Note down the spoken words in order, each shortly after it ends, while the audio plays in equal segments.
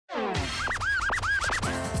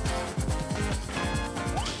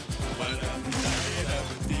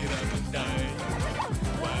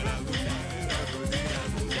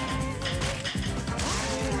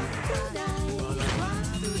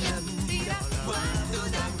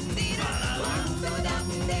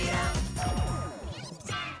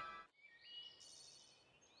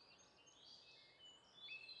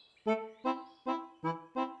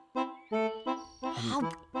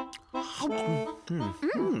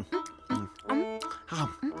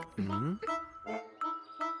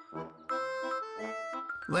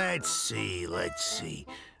Let's see.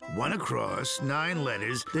 One across, 9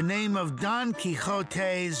 letters, the name of Don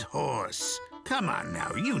Quixote's horse. Come on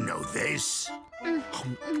now, you know this.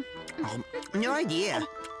 No idea.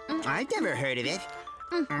 I've never heard of it.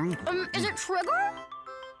 Is it Trigger?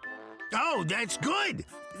 Oh, that's good.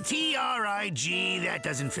 T-R-I-G, that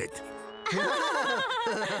doesn't fit.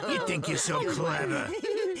 You think you're so clever.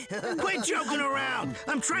 Quit joking around.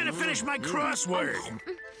 I'm trying to finish my crossword.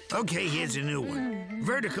 Okay, here's a new one.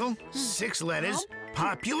 Vertical, 6 letters,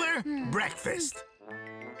 popular, breakfast.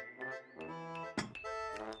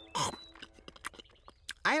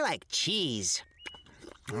 I like cheese.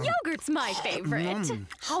 Yogurt's my favorite.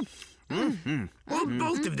 Well,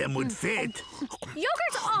 both of them would fit.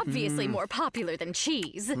 Yogurt's obviously more popular than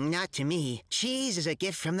cheese. Not to me. Cheese is a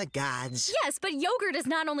gift from the gods. Yes, but yogurt is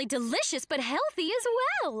not only delicious, but healthy as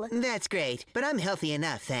well. That's great, but I'm healthy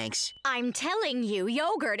enough, thanks. I'm telling you,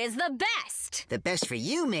 yogurt is the best. The best for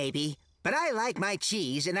you, maybe. But I like my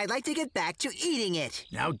cheese, and I'd like to get back to eating it.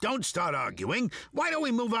 Now, don't start arguing. Why don't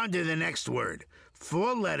we move on to the next word?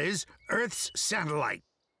 4 letters, Earth's satellite.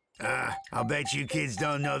 I'll bet you kids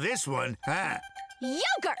don't know this one, huh?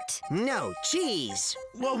 Yogurt! No, cheese.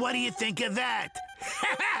 Well, what do you think of that?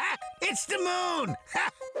 It's the moon!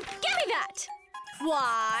 Give me that!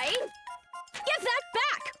 Why? Give that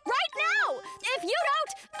back! Right now! If you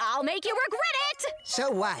don't, I'll make you regret it!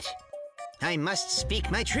 So what? I must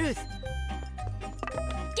speak my truth.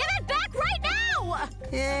 Give it back right now!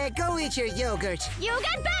 Go eat your yogurt. You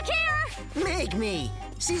get back here! Make me!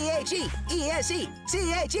 C-H-E-E-S-E!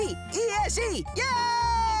 C-H-E-E-S-E!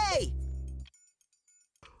 Yay!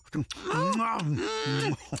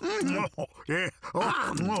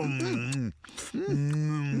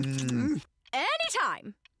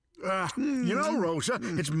 Anytime. You know, Rosa,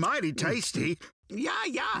 it's mighty tasty. Yeah,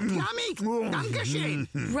 yummy. Dankeschön.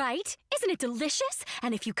 Right? Isn't it delicious?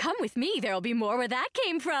 And if you come with me, there'll be more where that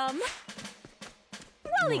came from.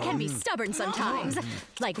 Well, he can be stubborn sometimes,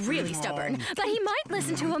 like really stubborn, but he might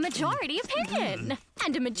listen to a majority opinion.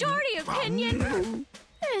 And a majority opinion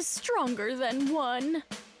is stronger than one.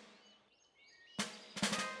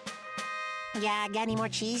 Yeah, got any more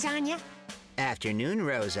cheese on ya? Afternoon,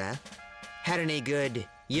 Rosa. Had any good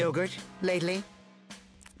yogurt lately?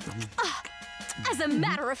 As a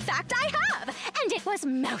matter of fact, I have, and it was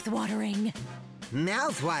mouth-watering.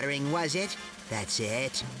 Mouth-watering, was it? That's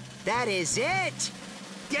it. That is it!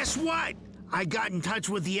 Guess what? I got in touch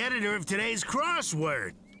with the editor of today's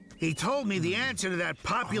crossword. He told me the answer to that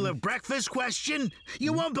popular breakfast question.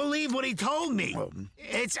 You won't believe what he told me.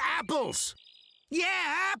 It's apples.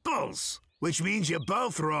 Yeah, apples. Which means you're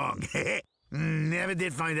both wrong. Never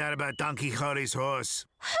did find out about Don Quixote's horse.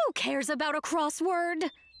 Who cares about a crossword?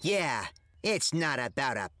 Yeah, it's not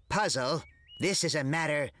about a puzzle. This is a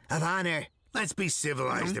matter of honor. Let's be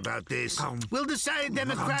civilized about this. We'll decide it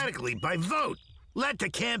democratically by vote. Let the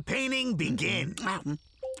campaigning begin.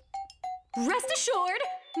 Rest assured,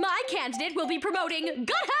 my candidate will be promoting good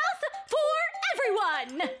health for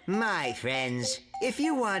everyone. My friends, if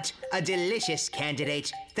you want a delicious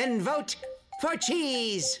candidate, then vote for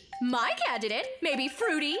cheese. My candidate may be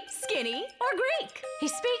fruity, skinny, or Greek. He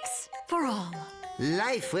speaks for all.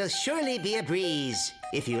 Life will surely be a breeze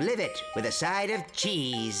if you live it with a side of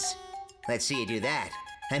cheese. Let's see you do that.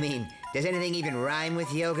 I mean, does anything even rhyme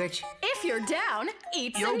with yogurt? If you're down,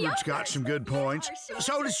 eat some yogurt. Yogurt's got some good points.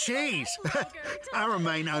 So does cheese. I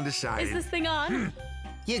remain undecided. Is this thing on?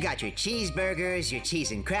 You got your cheeseburgers, your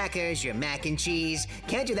cheese and crackers, your mac and cheese.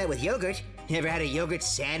 Can't do that with yogurt. You ever had a yogurt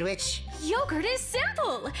sandwich? Yogurt is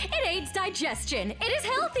simple. It aids digestion. It is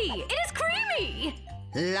healthy. It is creamy.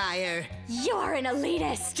 Liar. You're an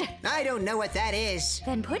elitist. I don't know what that is.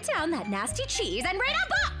 Then put down that nasty cheese and read a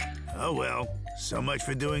book. Oh, well. So much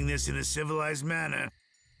for doing this in a civilized manner.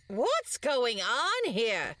 What's going on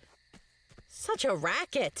here? Such a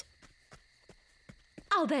racket.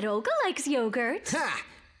 I'll bet Olga likes yogurt. Ha!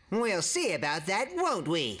 We'll see about that, won't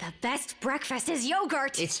we? The best breakfast is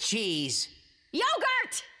yogurt. It's cheese.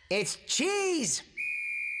 Yogurt! It's cheese!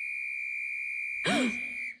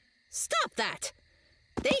 Stop that!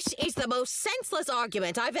 This is the most senseless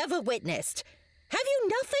argument I've ever witnessed. Have you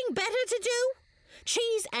nothing better to do?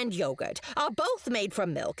 Cheese and yogurt are both made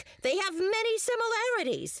from milk. They have many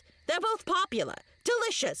similarities. They're both popular,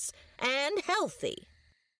 delicious, and healthy.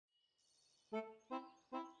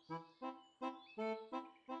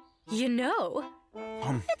 You know,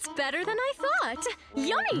 it's better than I thought.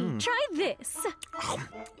 Yummy! Try this.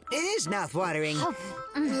 It is mouth-watering.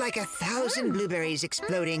 Like 1,000 blueberries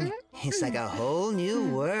exploding It's like a whole new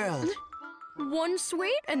world. One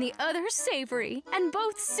sweet and the other savory, and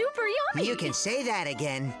both super yummy. You can say that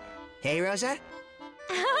again. Hey, Rosa?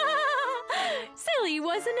 Silly,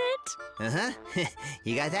 wasn't it? Uh-huh.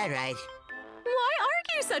 You got that right. Why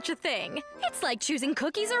argue such a thing? It's like choosing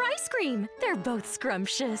cookies or ice cream. They're both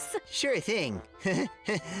scrumptious. Sure thing.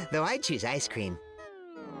 Though I'd choose ice cream.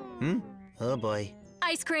 Oh, boy.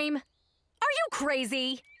 Ice cream? Are you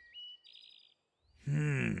crazy?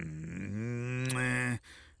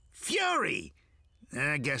 Fury!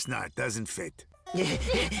 I guess not. Doesn't fit.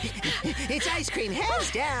 It's ice cream,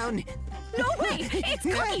 hands down. No way! It's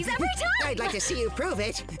cookies every time! I'd like to see you prove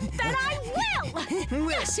it. Then I will!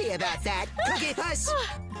 We'll see about that, Cookie Puss.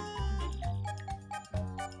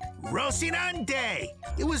 Rosinante!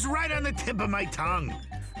 It was right on the tip of my tongue.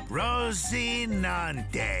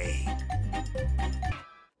 Rosinante.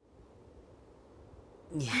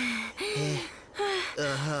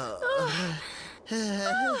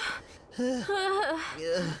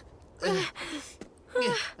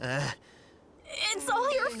 It's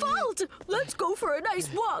all your fault! Let's go for a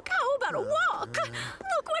nice walk. How about a walk?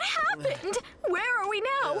 Look what happened! Where are we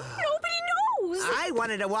now? Nobody knows! I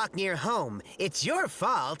wanted to walk near home. It's your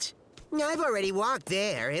fault. I've already walked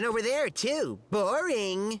there and over there, too.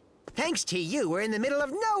 Boring. Thanks to you, we're in the middle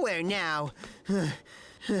of nowhere now.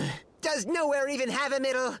 Does nowhere even have a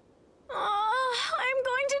middle? I'm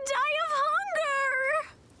going to die of hunger!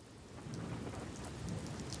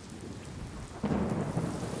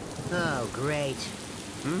 Oh, great.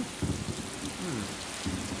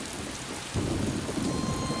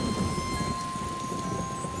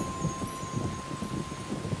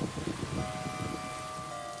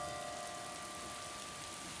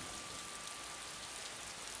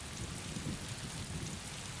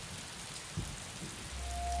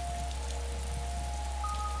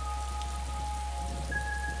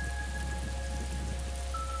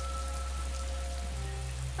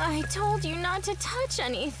 I told you not to touch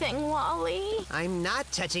anything, Wally. I'm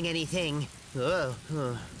not touching anything. Is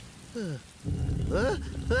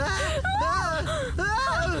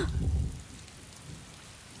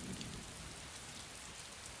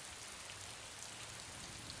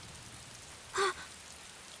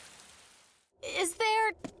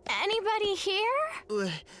there anybody here?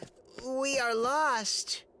 We are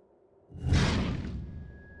lost.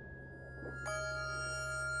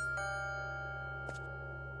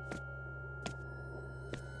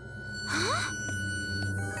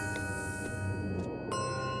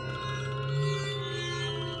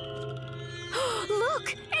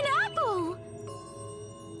 Look, an apple!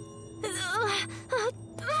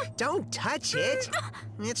 Don't touch it.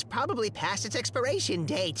 It's probably past its expiration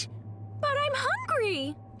date. But I'm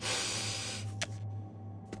hungry.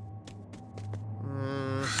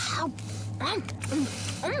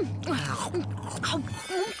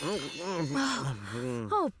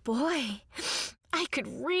 Oh boy. I could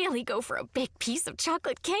really go for a big piece of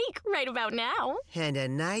chocolate cake right about now. And a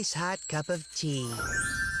nice hot cup of tea.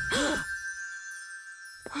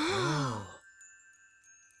 Oh.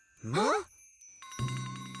 Huh?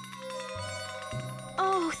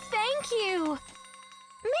 Oh, thank you.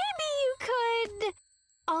 Maybe you could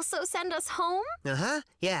also send us home? Uh-huh.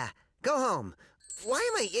 Yeah. Go home. Why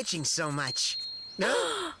am I itching so much? No?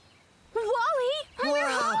 Wally, we're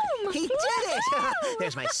home! He did it!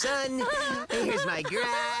 There's my sun. Here's my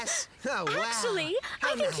grass. Oh, wow. Actually, How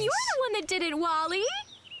I think nice. you're the one that did it, Wally.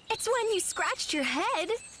 It's when you scratched your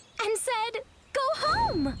head and said, "Go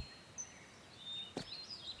home."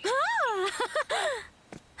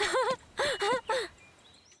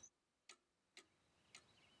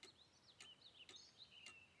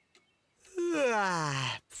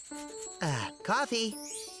 Coffee.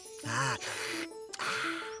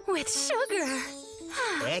 With sugar.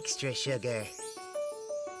 Extra sugar.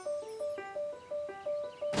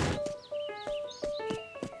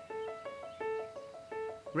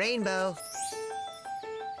 Rainbow.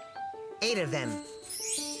 8 of them.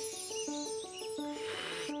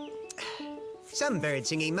 Some bird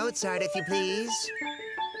singing Mozart, if you please.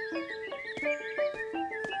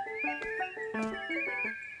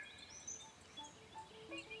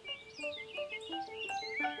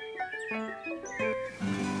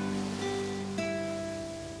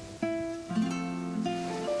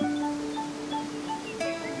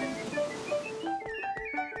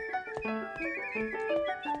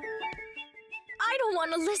 I don't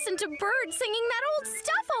want to listen to birds singing that old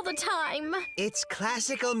stuff all the time. It's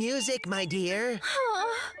classical music, my dear. Well,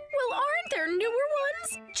 aren't there newer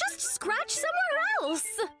ones? Just scratch somewhere else.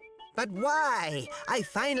 But why? I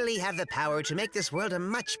finally have the power to make this world a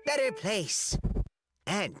much better place.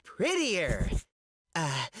 And prettier.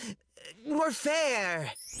 more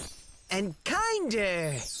fair and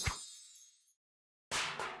kinder.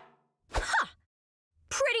 Huh!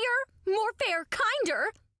 Prettier, more fair,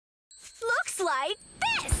 kinder? Looks like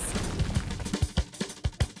this!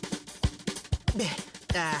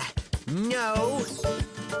 No.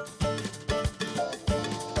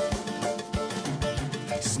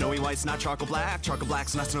 Snowy white's not charcoal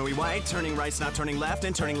black's not snowy white. Turning right's not turning left,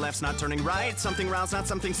 and turning left's not turning right. Something rounds, not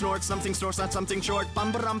something snorts not something short.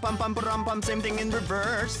 Bum, same thing in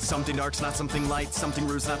reverse. Something dark's not something light, something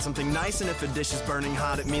rude's not something nice. And if a dish is burning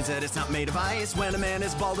hot, it means that it's not made of ice. When a man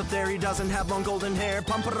is bald up there, he doesn't have long golden hair.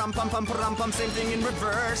 Pum, same thing in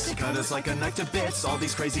reverse. Cut us like a knife to bits, all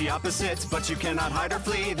these crazy opposites. But you cannot hide or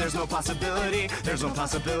flee, there's no possibility. There's no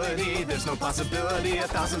possibility, there's no possibility.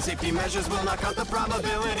 1,000 safety measures will not cut the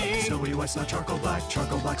probability. Snowy white's not charcoal black's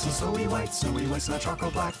not snowy white. Snowy white's not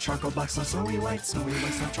charcoal black's not snowy white. Snowy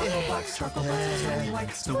white's not charcoal black's not snowy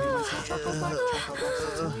white. Snowy white's not charcoal black, charcoal black's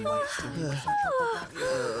not snowy white. Snowy white's not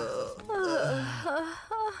charcoal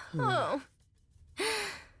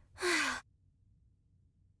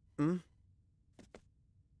black.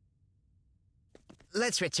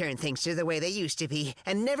 Let's return things to the way they used to be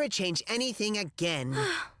and never change anything again.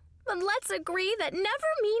 But let's agree that never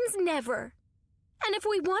means never. And if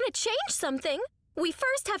we want to change something, we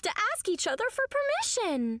first have to ask each other for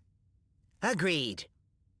permission. Agreed.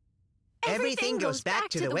 Everything goes back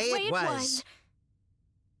to the way it was.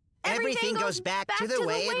 Everything goes back to the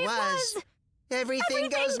way it was. Everything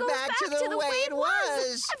goes back to the way it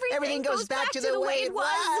was. Everything goes back to the way it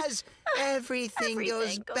was. Everything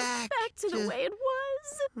goes back to the way it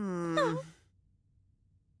was.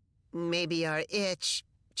 Maybe our itch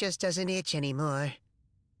just doesn't itch anymore.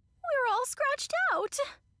 We're all scratched out.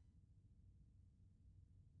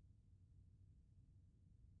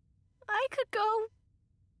 I could go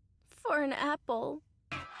for an apple.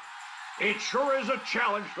 It sure is a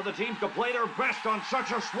challenge for the teams to play their best on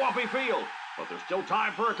such a swampy field. But there's still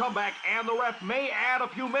time for a comeback, and the ref may add a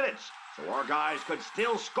few minutes. So our guys could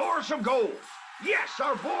still score some goals. Yes,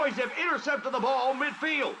 our boys have intercepted the ball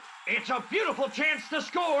midfield. It's a beautiful chance to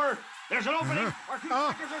score. There's an opening.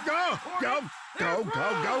 Go!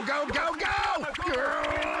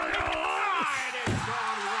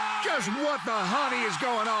 Just what the honey is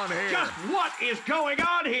going on here? Just what is going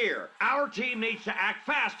on here? Our team needs to act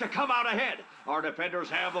fast to come out ahead. Our defenders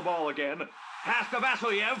have the ball again. Pass to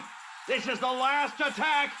Vasilyev. This is the last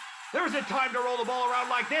attack. There isn't time to roll the ball around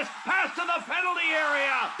like this. Pass to the penalty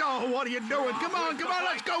area. Oh, what are you doing? Come on,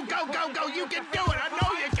 let's go. You can do it. I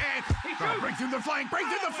know you can. Break through the flank. Do it.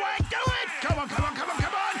 Come on.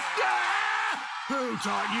 Yeah! Who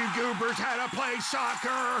taught you goobers how to play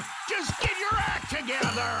soccer? Just get your act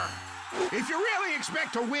together. If you really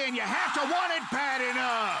expect to win, you have to want it bad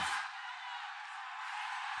enough.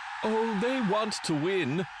 Oh, they want to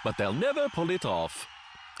win, but they'll never pull it off.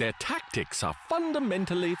 Their tactics are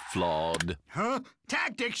fundamentally flawed. Huh?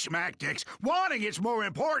 Tactics, schmactics. Wanting it's more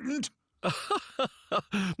important.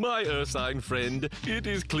 My Ursine friend, it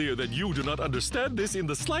is clear that you do not understand this in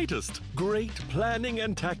the slightest. Great planning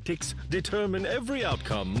and tactics determine every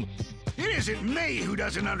outcome. It isn't me who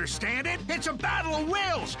doesn't understand it. It's a battle of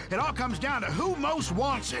wills. It all comes down to who most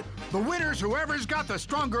wants it. The winner's whoever's got the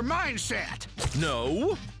stronger mindset.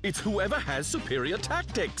 No, it's whoever has superior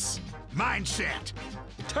tactics. Mindset.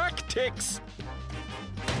 Tactics.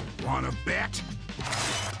 Wanna bet?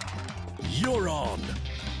 You're on.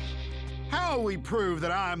 How will we prove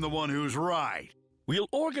that I'm the one who's right? We'll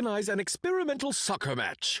organize an experimental soccer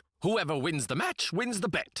match. Whoever wins the match wins the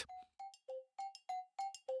bet.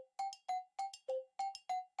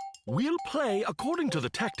 We'll play according to the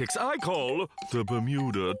tactics I call the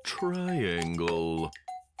Bermuda Triangle.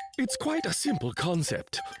 It's quite a simple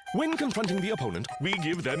concept. When confronting the opponent, we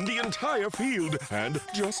give them the entire field, and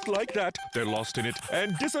just like that, they're lost in it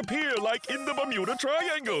and disappear like in the Bermuda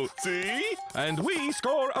Triangle. See? And we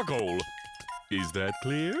score a goal. Is that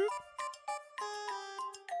clear?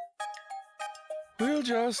 We'll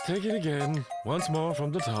just take it again, once more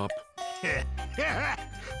from the top.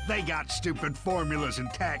 They got stupid formulas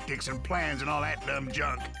and tactics and plans and all that dumb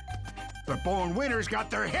junk. But born winners got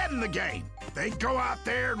their head in the game. They go out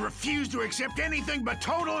there and refuse to accept anything but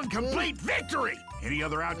total and complete victory. Any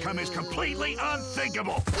other outcome is completely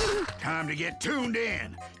unthinkable. Time to get tuned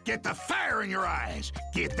in. Get the fire in your eyes.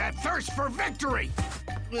 Get that thirst for victory.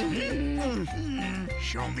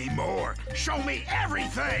 Show me more. Show me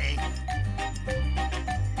everything.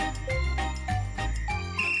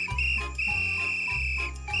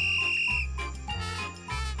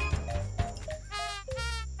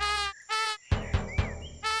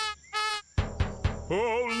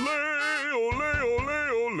 Ole, ole, ole,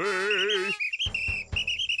 ole.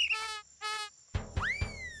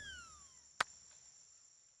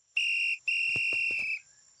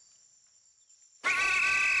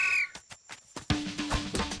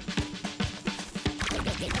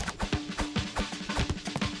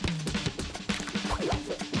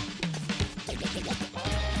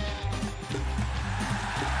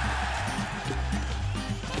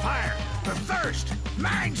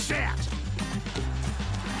 mindset!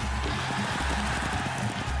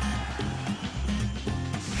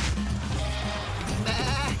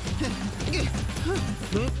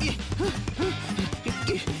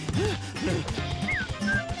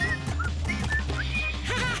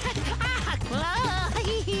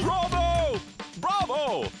 Bravo!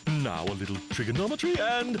 Bravo! Now a little trigonometry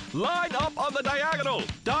and line up on the diagonal.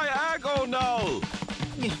 Diagonal!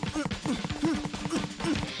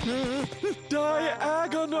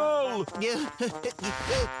 Diagonal!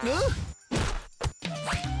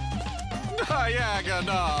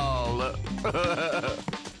 Diagonal!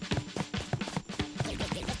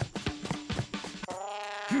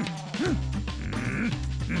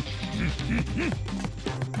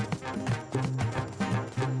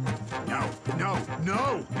 No, no,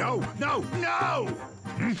 no, no, no, no!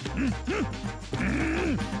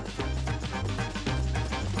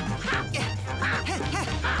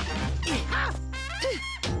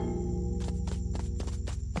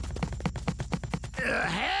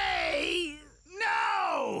 Hey!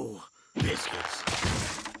 No! Biscuits.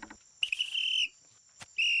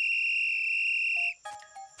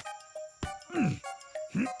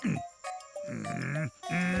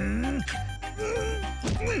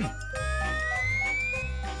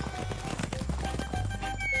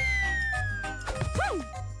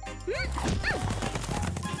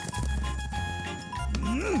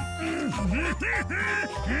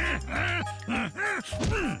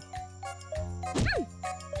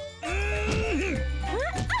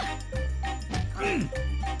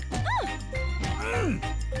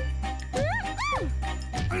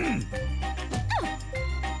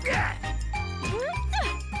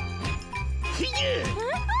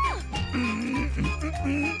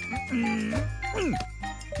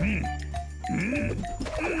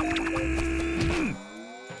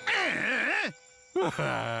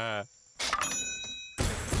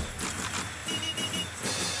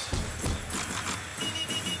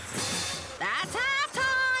 That's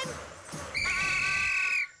halftime!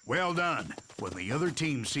 Well done. When the other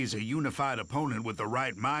team sees a unified opponent with the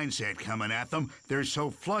right mindset coming at them, they're so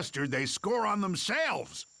flustered they score on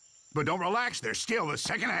themselves. But don't relax, there's still the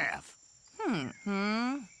second half.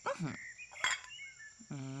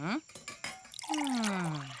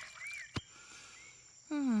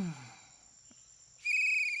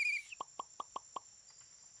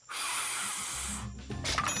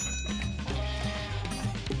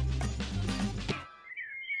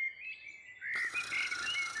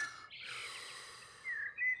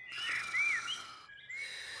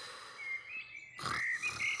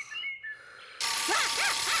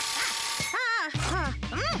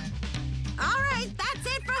 All right, that's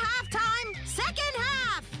it for halftime. Second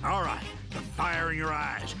half. All right, the fire in your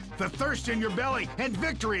eyes, the thirst in your belly, and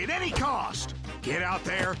victory at any cost. Get out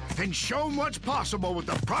there and show 'em what's possible with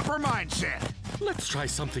the proper mindset. Let's try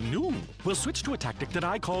something new. We'll switch to a tactic that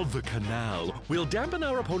I call the canal. We'll dampen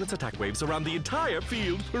our opponent's attack waves around the entire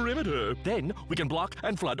field perimeter. Then we can block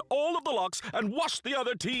and flood all of the locks and wash the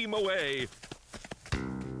other team away.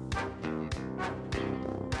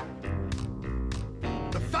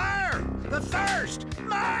 The fire, the thirst,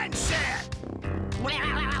 mindset.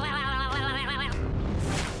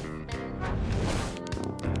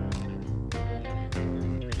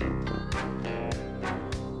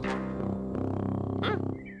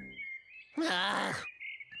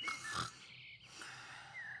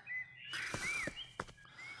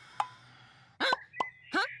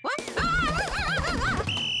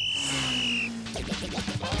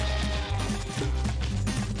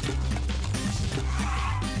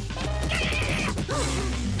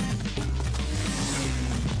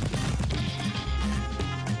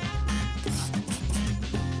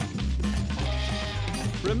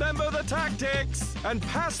 Remember the tactics and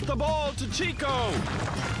pass the ball to Chico.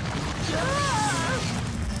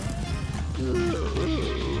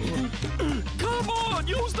 Come on,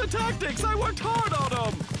 use the tactics. I worked hard on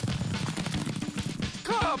them.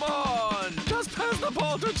 Come on, just pass the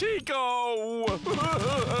ball to Chico.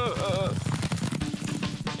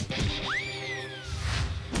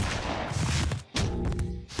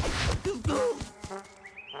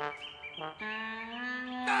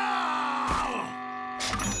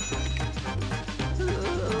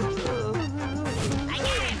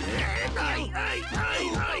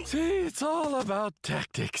 See, it's all about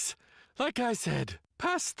tactics. Like I said,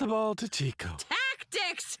 pass the ball to Chico.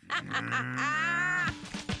 Tactics!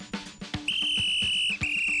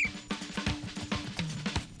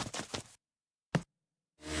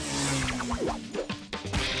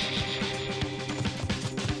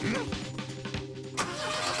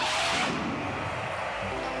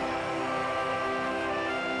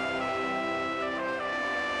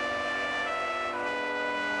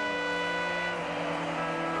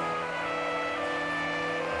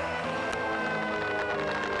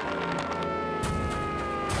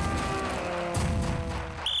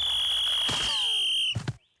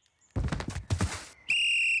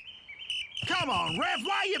 down! Ref,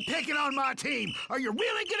 why are you picking on my team? Are you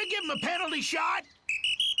really gonna give him a penalty shot?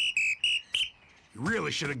 You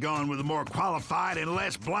really should have gone with a more qualified and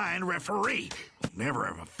less blind referee. We'll never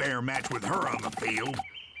have a fair match with her on the field.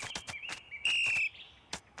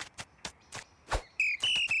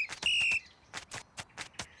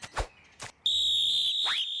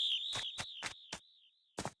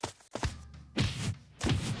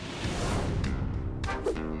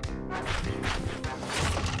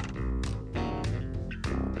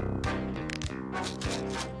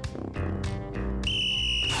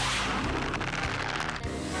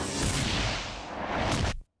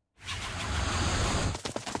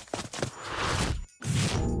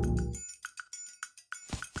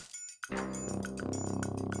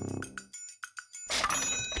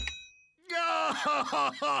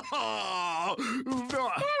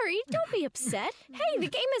 Barry, don't be upset. Hey, the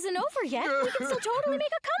game isn't over yet. We can still totally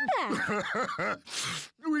make a comeback.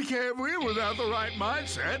 We can't win without the right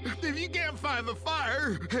mindset. If you can't find the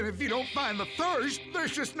fire, and if you don't find the thirst,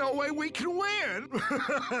 there's just no way we can win.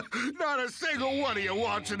 Not a single one of you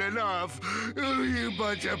wants it enough. You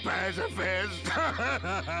bunch of pacifists.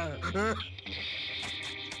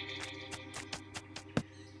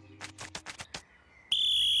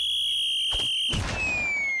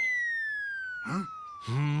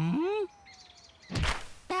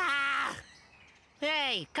 Ah!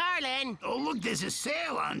 Hey, Carlin! Oh, look, there's a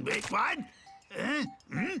sale on Big What?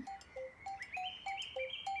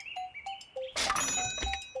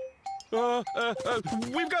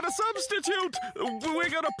 We've got a substitute! We're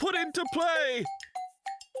gonna put into play!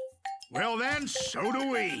 Well then, so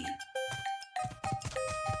do we.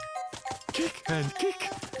 Kick and kick.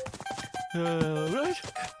 All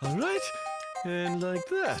right. And like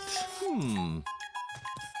that.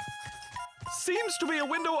 Seems to be a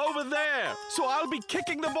window over there, so I'll be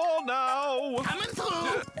kicking the ball now. Coming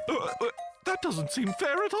through. That doesn't seem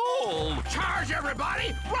fair at all. Charge,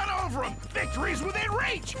 everybody! Run over him! Victory's within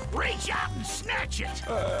reach! Reach out and snatch it!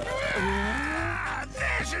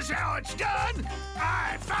 This is how it's done!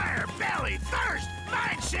 Eye, fire, belly, thirst,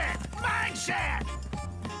 mindset!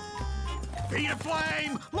 Feet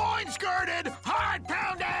aflame, loins girded, heart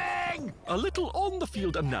pounding! A little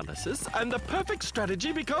on-the-field analysis, and the perfect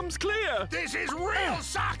strategy becomes clear. This is real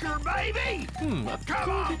soccer, baby! Come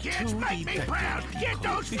on, kids, make me proud! Get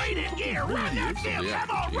those feet in gear! Run that field! Come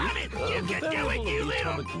on, run it! You can do it, you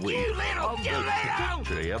little!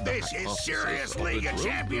 This is serious League of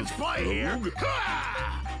Champions play here!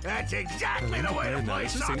 That's exactly the way to play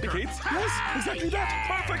soccer! Indicates, yes, exactly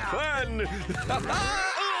that! Perfect plan!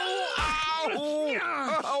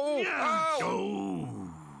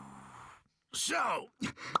 So,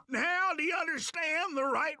 now do you understand the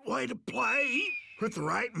right way to play? With the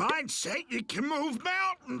right mindset, you can move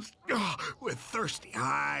mountains. With thirsty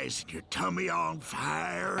eyes and your tummy on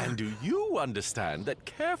fire. And do you understand that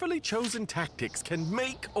carefully chosen tactics can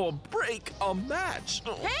make or break a match?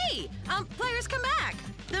 Hey, players, come back.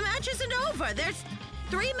 The match isn't over. There's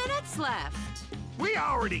 3 minutes left. We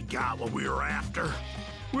already got what we were after.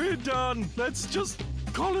 We're done. Let's just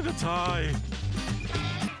call it a tie.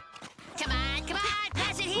 Come on,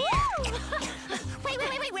 pass it here. Wait, where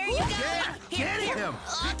are you going? Get him!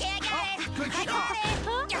 Okay, I got it. Good I shot. got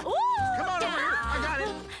it. Come on over here. I got it.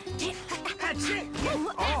 That's it.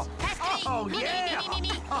 Pass Oh, me. yeah.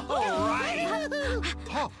 Me. All right.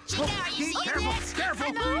 Chica, are you seeing this? Careful.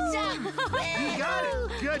 I'm awesome. You got it.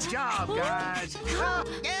 Good job, guys. Oh,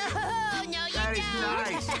 no, you That is don't.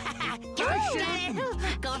 nice. Got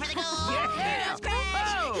it. Going for the goal. Yeah. Here goes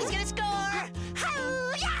Crash. Oh. He's going to score.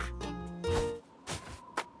 Hoo-yah.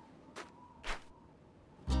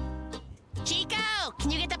 Chico,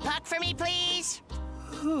 can you get the puck for me, please?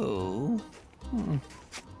 Oh.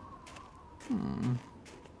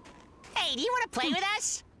 Hey, do you want to play with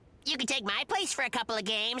us? You can take my place for a couple of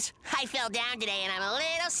games. I fell down today and I'm a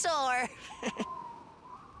little sore.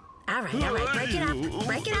 All right.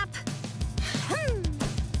 Break it up.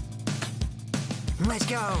 Let's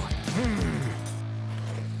go.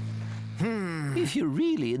 If you're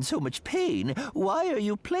really in so much pain, why are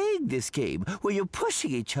you playing this game where you're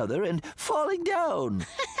pushing each other and falling down?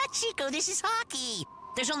 Chico, this is hockey.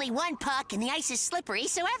 There's only one puck and the ice is slippery,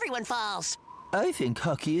 so everyone falls. I think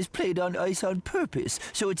hockey is played on ice on purpose,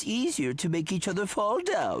 so it's easier to make each other fall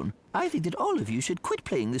down. I think that all of you should quit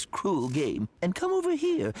playing this cruel game and come over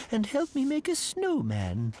here and help me make a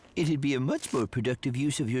snowman. It'd be a much more productive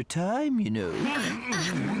use of your time, you know.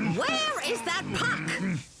 Where is that puck?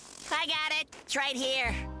 I got it. It's right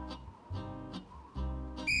here.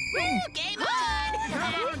 Woo! Game on!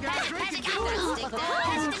 Pass it to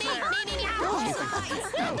me.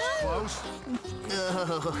 Close.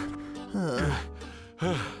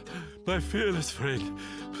 My fearless friend,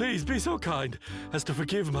 please be so kind as to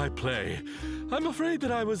forgive my play. I'm afraid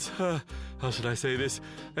that I was, how should I say this,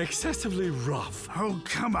 excessively rough. Oh,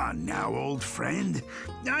 come on now, old friend.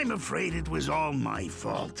 I'm afraid it was all my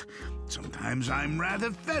fault. Sometimes I'm rather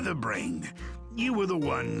featherbrained. You were the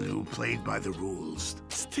one who played by the rules.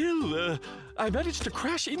 Still, I managed to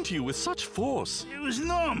crash into you with such force. It was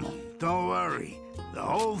normal. Don't worry. The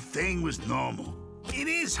whole thing was normal. It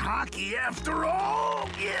is hockey after all.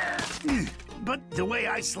 Yeah. But the way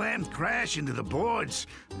I slammed Crash into the boards,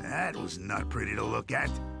 that was not pretty to look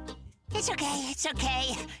at. It's okay, it's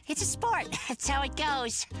okay. It's a sport. That's how it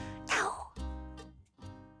goes. No.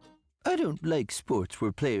 I don't like sports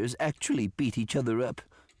where players actually beat each other up.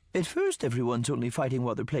 At first, everyone's only fighting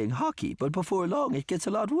while they're playing hockey, but before long, it gets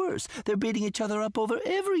a lot worse. They're beating each other up over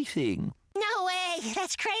everything. No way.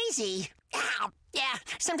 That's crazy. Ow. Yeah,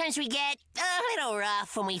 sometimes we get a little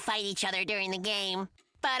rough when we fight each other during the game.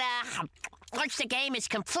 But, once the game is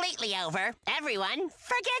completely over, everyone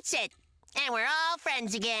forgets it. And we're all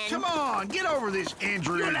friends again. Come on, get over this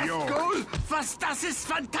injury of yours. Was das ist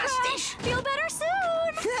fantastisch. Feel better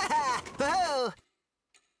soon! Oh,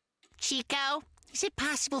 Chico, is it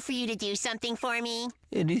possible for you to do something for me?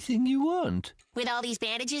 Anything you want. With all these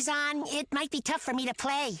bandages on, it might be tough for me to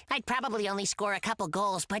play. I'd probably only score a couple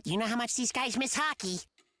goals, but you know how much these guys miss hockey.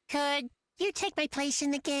 Could you take my place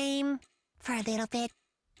in the game for a little bit?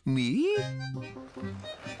 Me?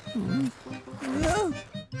 No.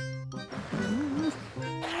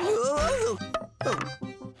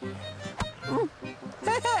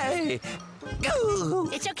 Hey!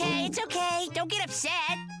 It's okay, it's okay. Don't get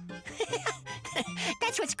upset.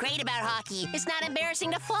 That's what's great about hockey. It's not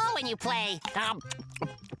embarrassing to fall when you play.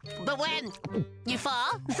 But when you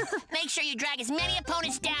fall, make sure you drag as many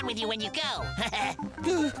opponents down with you when you go.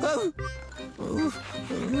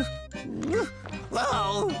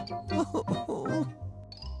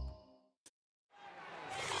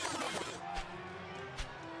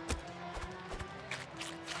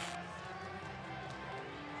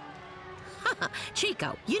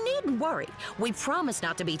 Chico, you needn't worry. We promise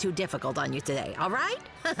not to be too difficult on you today, all right?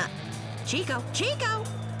 Chico, Chico!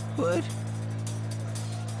 What?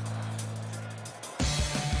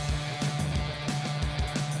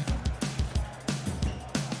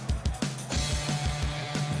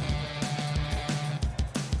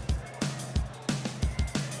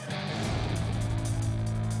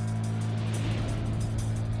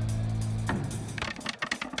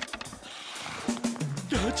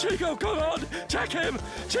 Chico, come on! Check him!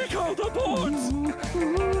 Chico, the boards!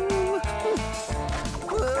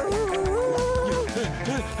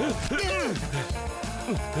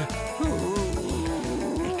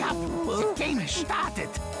 The game has started.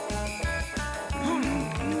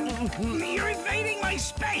 You're invading my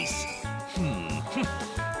space.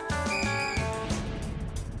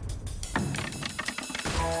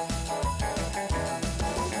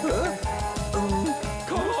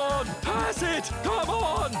 Come on! Pass it! Come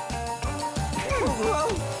on!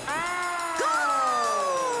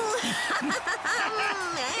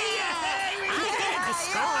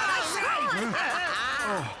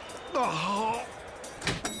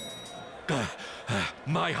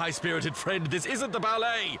 My high-spirited friend, this isn't the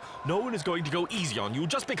ballet. No one is going to go easy on you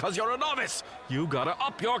just because you're a novice. You gotta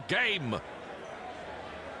up your game.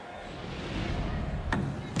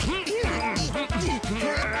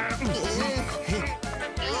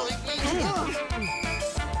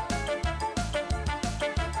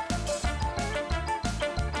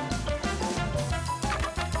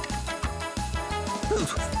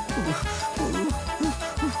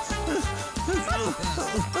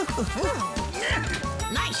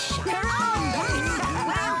 Nice shot.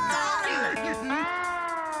 Well done.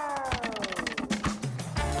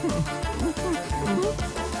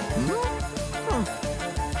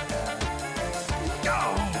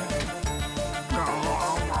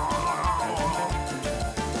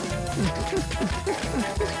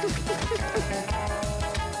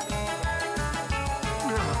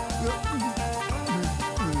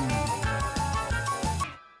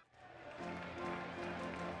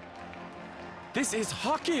 This is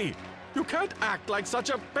hockey. You can't act like such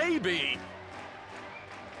a baby.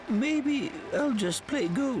 Maybe I'll just play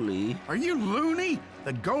goalie. Are you loony?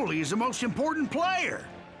 The goalie is the most important player.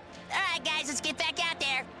 All right, guys, let's get back out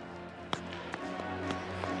there.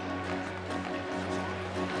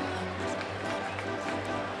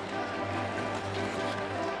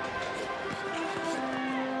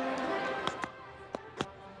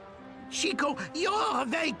 Chico, you're a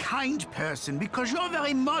very kind person because you're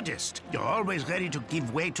very modest. You're always ready to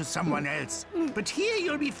give way to someone else. But here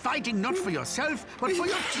you'll be fighting not for yourself, but for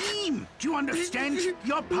your team. Do you understand?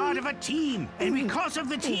 You're part of a team, and because of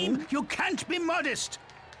the team, you can't be modest.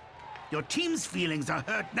 Your team's feelings are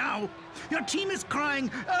hurt now. Your team is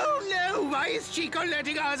crying, "Oh no, why is Chico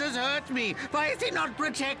letting others hurt me? Why is he not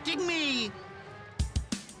protecting me?"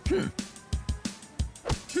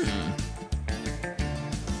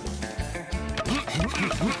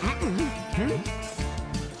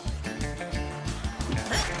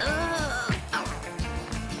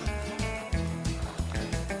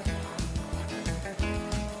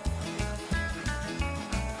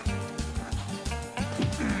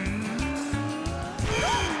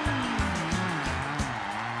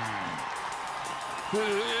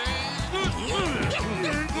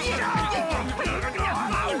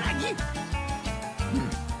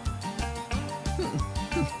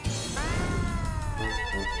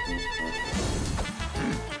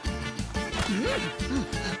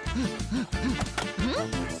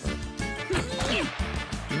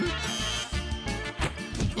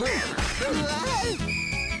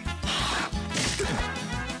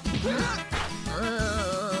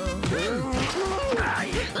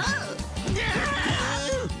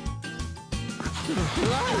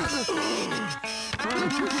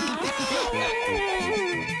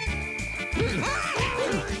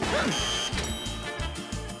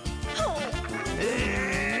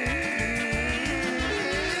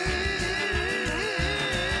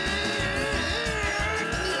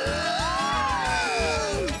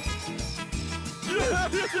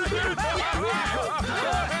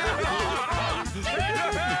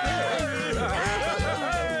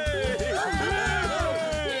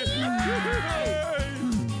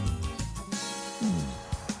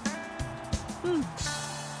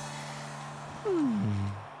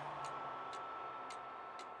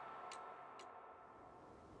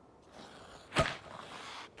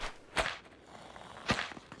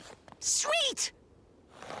 Sweet!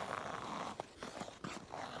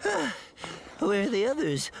 Where are the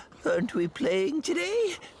others? Aren't we playing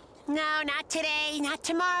today? No, not today, not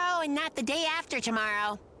tomorrow, and not the day after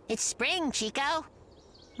tomorrow. It's spring, Chico.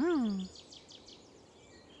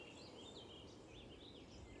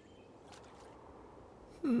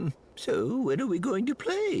 So, when are we going to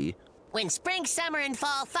play? When spring, summer, and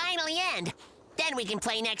fall finally end. Then we can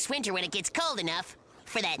play next winter when it gets cold enough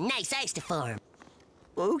for that nice ice to form.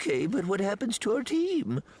 Okay, but what happens to our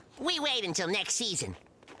team? We wait until next season.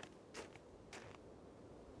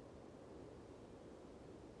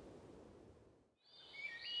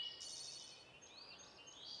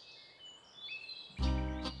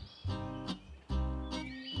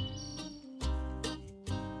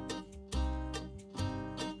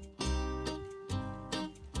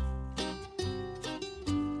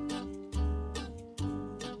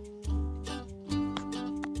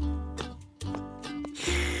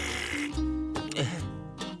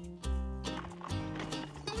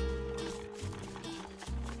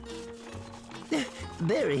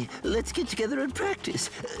 Barry, let's get together and practice.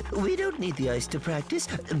 We don't need the ice to practice.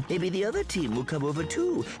 Maybe the other team will come over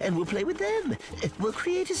too, and we'll play with them. We'll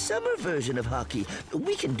create a summer version of hockey.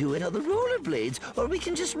 We can do it on the rollerblades, or we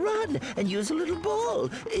can just run and use a little ball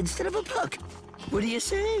instead of a puck. What do you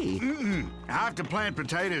say? I have to plant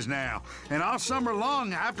potatoes now, and all summer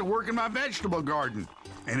long I have to work in my vegetable garden.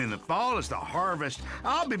 And in the fall is the harvest.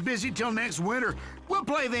 I'll be busy till next winter. We'll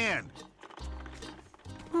play then.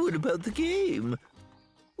 What about the game?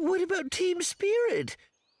 What about team spirit?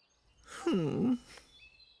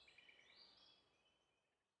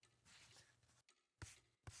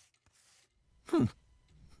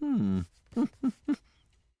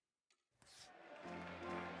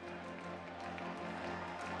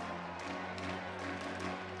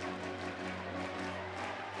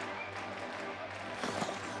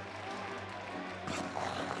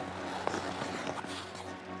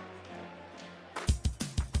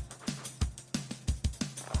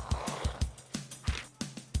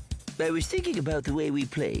 I was thinking about the way we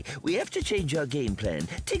play. We have to change our game plan.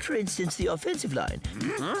 Take, for instance, the offensive line.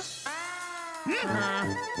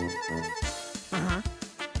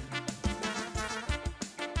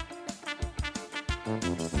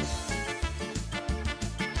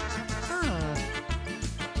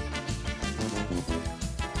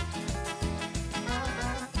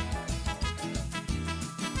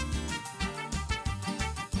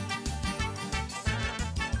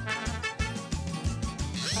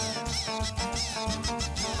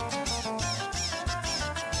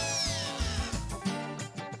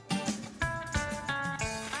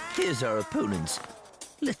 Here's our opponents.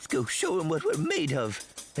 Let's go show them what we're made of.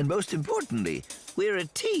 And most importantly, we're a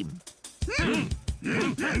team.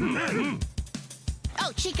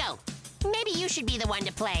 Oh, Chico, maybe you should be the one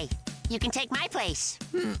to play. You can take my place.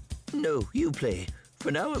 No, you play.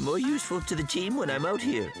 For now, I'm more useful to the team when I'm out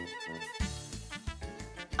here.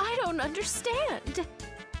 I don't understand.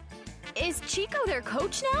 Is Chico their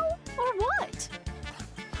coach now, or what?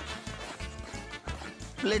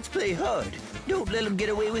 Let's play hard. Don't let them get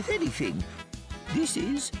away with anything. This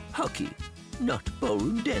is hockey, not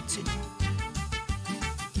ballroom dancing.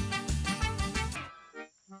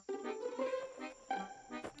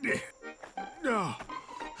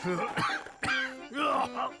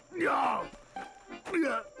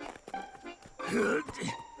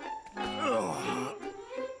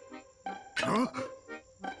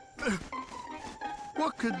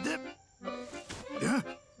 What could that...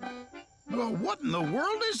 Well, what in the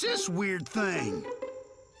world is this weird thing?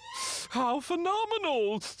 How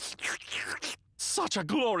phenomenal! Such a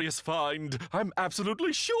glorious find. I'm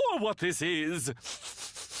absolutely sure what this is.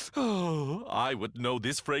 Oh, I would know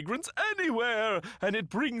this fragrance anywhere, and it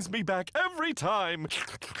brings me back every time.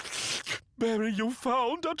 Barry, you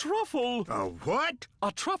found a truffle. A what?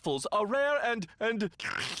 A truffle's are rare and...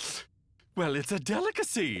 Well, it's a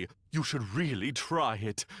delicacy. You should really try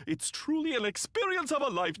it. It's truly an experience of a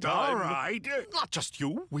lifetime. All right. Not just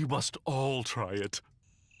you. We must all try it.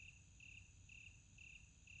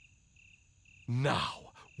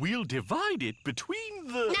 Now, we'll divide it between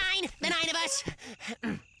the... The 9 of us.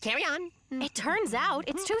 Carry on. It turns out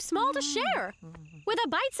it's too small to share. With a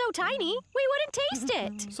bite so tiny, we wouldn't taste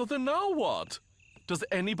it. So then now what? Does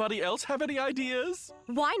anybody else have any ideas?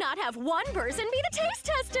 Why not have one person be the taste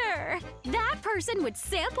tester? That person would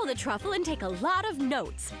sample the truffle and take a lot of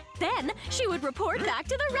notes. Then she would report back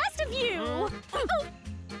to the rest of you.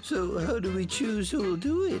 So how do we choose who'll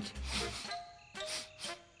do it?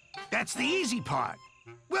 That's the easy part.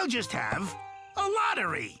 We'll just have a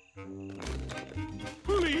lottery.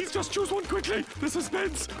 Please, just choose one quickly. The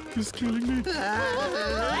suspense is killing me.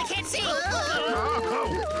 I can't see.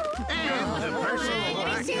 And the person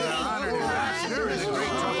elected the honored ambassador is a great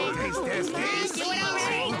truffle taste test is... Do it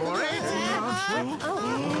already.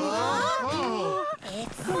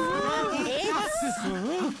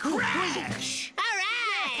 Crash! All right.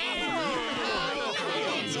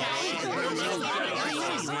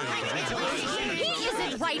 He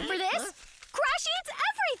isn't right for this. Crash eats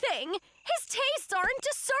everything. His tastes aren't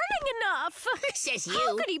discerning enough. Says you.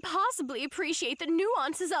 How could he possibly appreciate the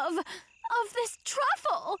nuances of this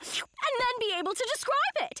truffle and then be able to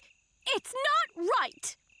describe it? It's not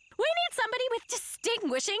right. We need somebody with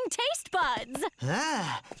distinguishing taste buds.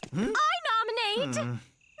 I nominate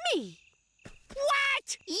me.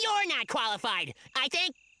 What? You're not qualified. I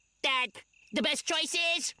think that the best choice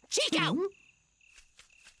is Chico.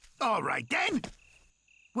 All right, then.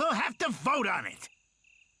 We'll have to vote on it.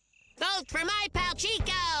 Vote for my pal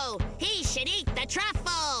Chico. He should eat the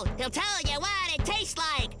truffle. He'll tell you what it tastes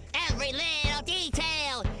like. Every little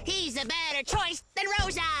detail. He's a better choice than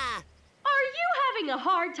Rosa. Are you having a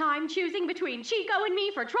hard time choosing between Chico and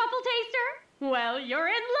me for truffle taster? Well, you're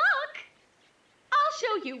in luck. I'll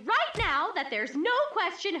show you right now that there's no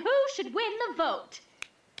question who should win the vote.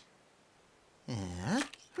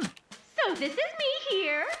 So this is me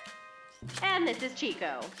here, and this is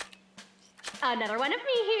Chico. Another one of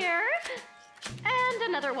me here, and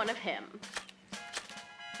another one of him.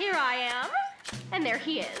 Here I am, and there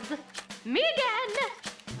he is. Me again,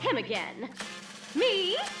 him again.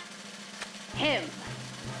 Me, him.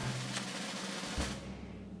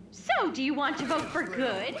 So, do you want to vote for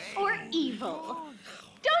good or evil?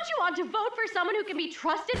 Don't you want to vote for someone who can be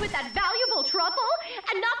trusted with that valuable truffle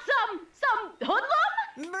and not some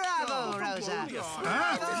hoodlum? Bravo, Rosa. Well,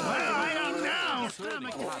 I don't know.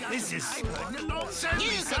 This is... You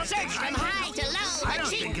can search from high to low, I but don't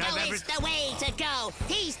think Chico I've ever... is the way to go.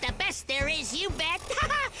 He's the best there is, you bet.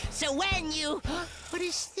 So when you... What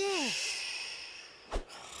is this?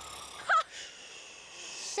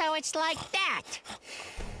 So it's like that.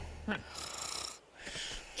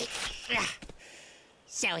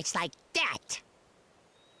 So it's like that.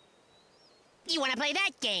 You want to play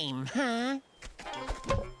that game, huh?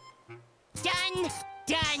 Done,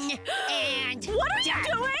 and What are you done.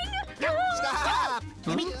 doing? Stop!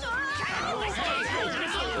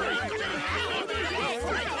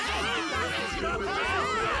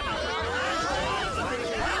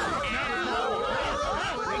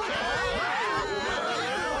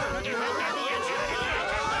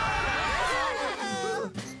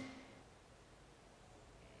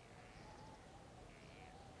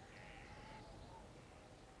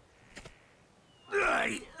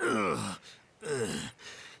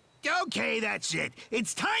 Okay, that's it.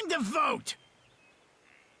 It's time to vote.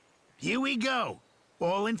 Here we go.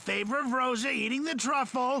 All in favor of Rosa eating the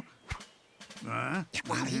truffle.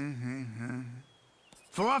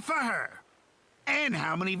 Four for her. And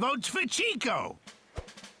how many votes for Chico?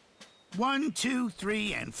 1, 2,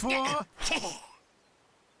 3, and 4.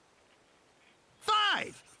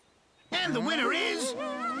 5. And the winner is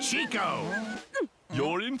Chico.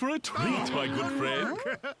 You're in for a treat, my good friend.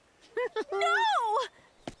 No!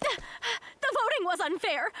 The voting was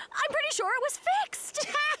unfair. I'm pretty sure it was fixed.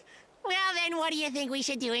 Well, then what do you think we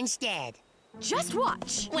should do instead? Just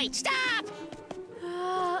watch. Wait, stop!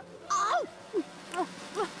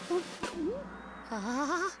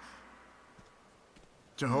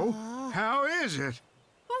 So, how is it?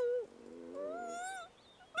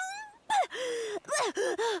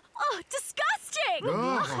 Oh, disgusting!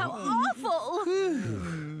 How awful!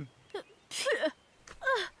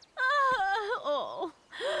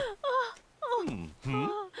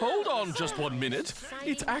 Hold on just 1 minute.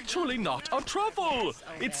 It's actually not a truffle.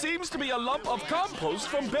 It seems to be a lump of compost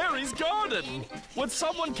from Barry's garden. Would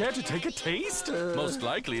someone care to take a taste? Most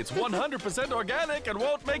likely it's 100% organic and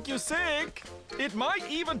won't make you sick. It might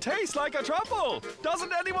even taste like a truffle.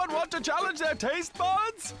 Doesn't anyone want to challenge their taste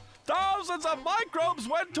buds? Thousands of microbes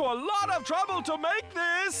went to a lot of trouble to make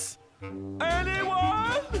this.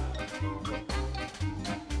 Anyone?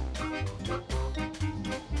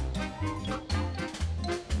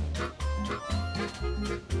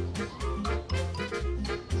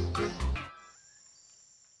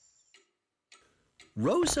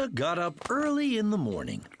 Rosa got up early in the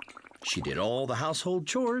morning. She did all the household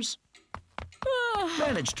chores,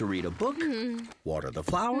 managed to read a book, water the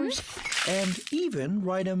flowers, and even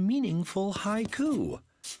write a meaningful haiku.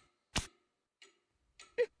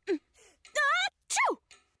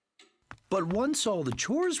 But once all the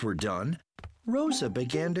chores were done, Rosa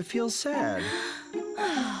began to feel sad.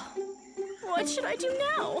 What should I do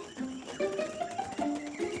now?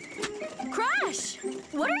 Crash!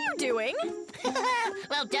 What are you doing?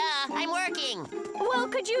 Well, duh, I'm working. Well,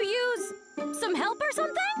 could you use some help or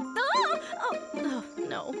something? Oh,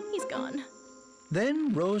 no, he's gone.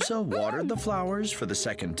 Then Rosa watered the flowers for the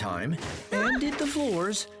second time and did the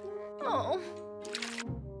floors. Oh.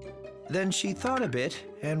 Then she thought a bit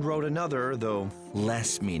and wrote another, though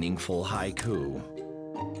less meaningful haiku.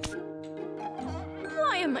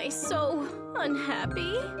 Why am I so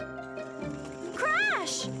unhappy?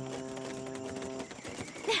 Crash!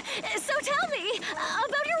 So tell me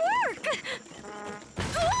about your work.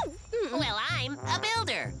 Well, I'm a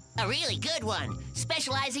builder. A really good one.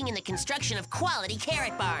 Specializing in the construction of quality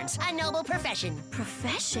carrot barns. A noble profession.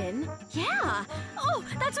 Profession? Yeah. Oh,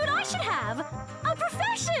 that's what I should have. A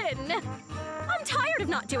profession. I'm tired of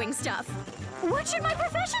not doing stuff. What should my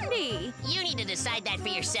profession be? You need to decide that for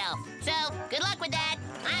yourself. So, good luck with that.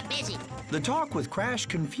 I'm busy. The talk with Crash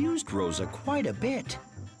confused Rosa quite a bit.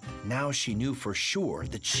 Now she knew for sure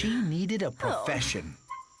that she needed a profession.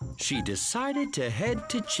 She decided to head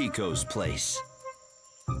to Chico's place.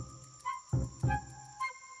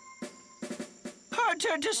 Hard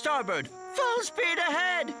turn to starboard. Full speed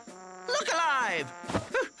ahead. Look alive.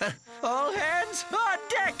 All hands on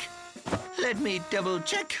deck. Let me double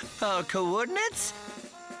check our coordinates.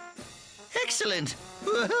 Excellent.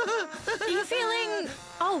 Are you feeling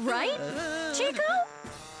all right, Chico?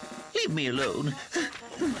 Leave me alone.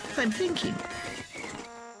 I'm thinking.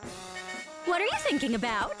 What are you thinking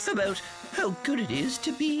about? About how good it is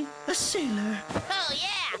to be a sailor. Oh,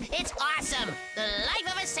 yeah! It's awesome! The life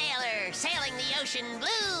of a sailor, sailing the ocean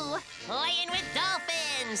blue, playing with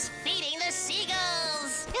dolphins, feeding the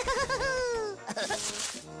seagulls.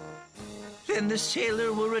 Then the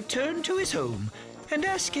sailor will return to his home and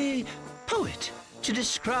ask a poet to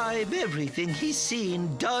describe everything he's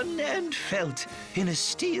seen, done, and felt in a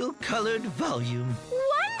steel-colored volume.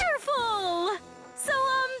 Wonderful! So,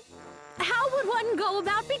 how would one go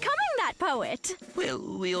about becoming that poet?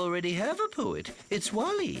 Well, we already have a poet. It's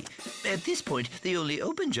Wally. At this point, the only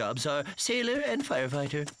open jobs are sailor and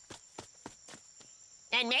firefighter.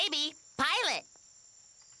 And maybe pilot.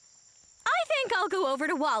 I think I'll go over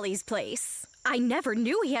to Wally's place. I never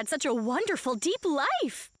knew he had such a wonderful, deep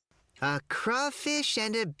life. A crawfish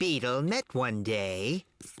and a beetle met one day.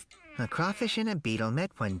 A crawfish and a beetle met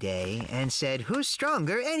one day and said, "Who's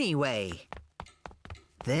stronger anyway?"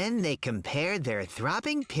 Then they compared their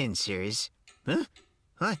throbbing pincers. Huh?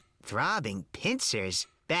 What? Throbbing pincers?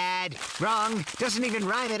 Bad. Wrong. Doesn't even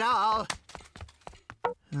rhyme at all.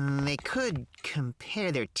 They could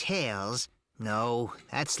compare their tails. No,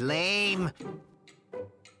 that's lame.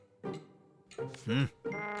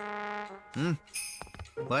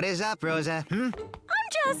 What is up, Rosa? I'm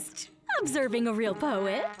just Observing a real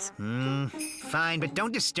poet. Fine, but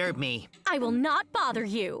don't disturb me. I will not bother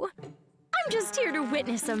you. I'm just here to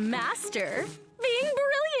witness a master being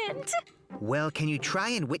brilliant. Well, can you try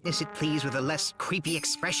and witness it, please, with a less creepy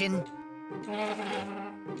expression?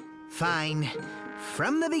 Fine.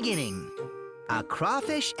 From the beginning. A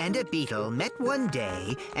crawfish and a beetle met one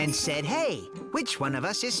day and said, hey, which one of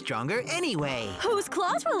us is stronger anyway? Whose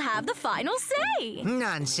claws will have the final say?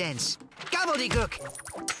 Nonsense. Gobbledygook.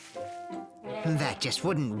 That just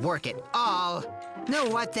wouldn't work at all. Know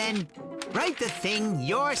what, then? Write the thing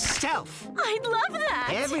yourself. I'd love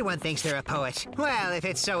that. Everyone thinks they're a poet. Well, if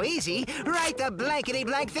it's so easy, write the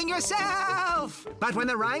blankety-blank thing yourself. But when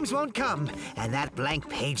the rhymes won't come, and that blank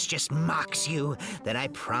page just mocks you, then I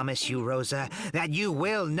promise you, Rosa, that you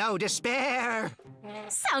will know despair.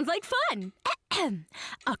 Sounds like fun.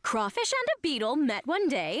 A crawfish and a beetle met one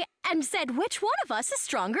day and said, which one of us is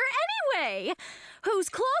stronger anyway? Whose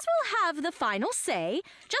claws will have the final say?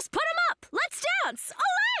 Just put 'em up. Let's dance.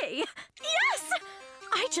 Olé! Yes!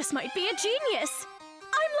 I just might be a genius.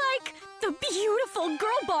 I'm like the beautiful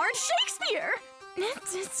girl bard Shakespeare.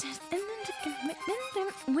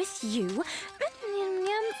 With you.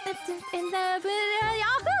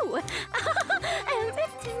 Yahoo!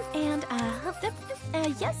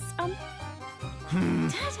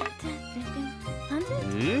 And yes, my dear.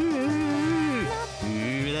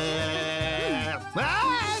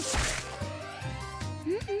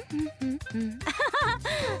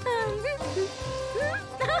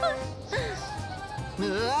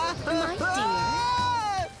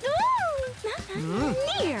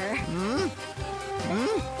 Near.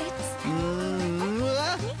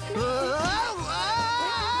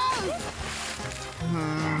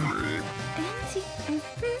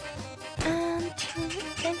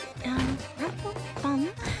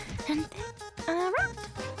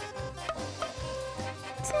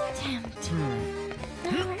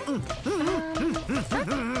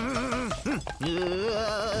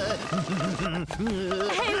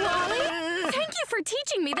 Hey, Wally! Thank you for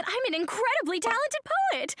teaching me that I'm an incredibly talented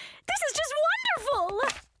poet! This is just wonderful!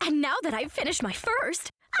 And now that I've finished my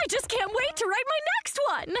first, I just can't wait to write my next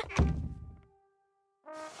one!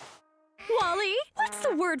 Wally, what's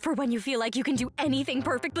the word for when you feel like you can do anything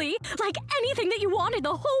perfectly? Like anything that you want in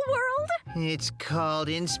the whole world? It's called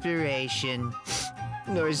inspiration.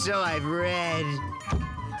 Or so I've read.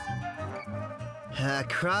 A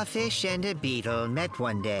crawfish and a beetle met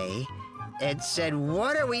one day and said,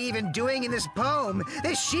 what are we even doing in this poem?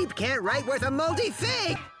 This sheep can't write worth a moldy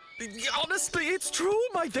fig! Honestly, it's true,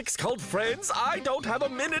 my thick-skulled friends. I don't have a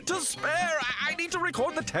minute to spare. I need to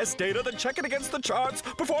record the test data, then check it against the charts,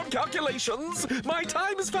 perform calculations. My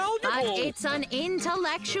time is valuable. But it's an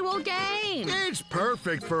intellectual game. It's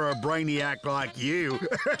perfect for a brainiac like you.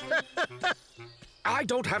 I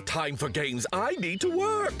don't have time for games. I need to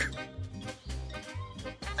work.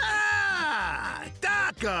 Ah,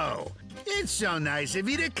 Daco! It's so nice of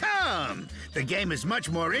you to come. The game is much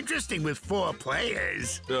more interesting with 4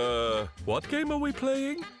 players. What game are we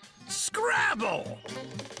playing? Scrabble!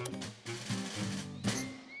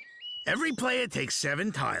 Every player takes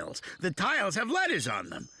 7 tiles. The tiles have letters on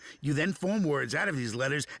them. You then form words out of these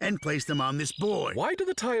letters and place them on this board. Why do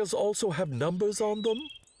the tiles also have numbers on them?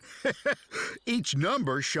 Each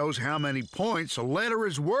number shows how many points a letter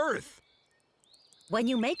is worth. When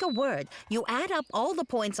you make a word, you add up all the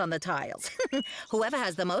points on the tiles. Whoever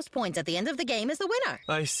has the most points at the end of the game is the winner.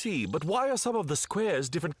 I see, but why are some of the squares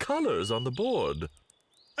different colors on the board?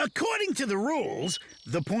 According to the rules,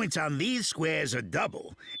 the points on these squares are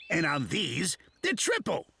double, and on these, they're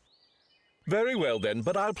triple. Very well then,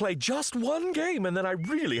 but I'll play just one game and then I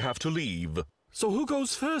really have to leave. So who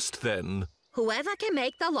goes first then? Whoever can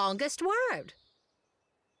make the longest word.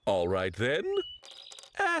 All right then.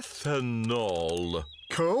 Ethanol.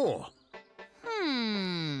 Cool.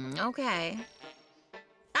 Okay.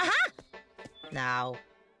 Aha! Now.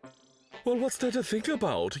 Well, what's there to think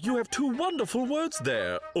about? You have 2 wonderful words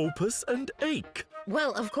there, opus and ache.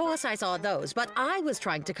 Well, of course I saw those, but I was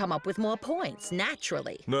trying to come up with more points,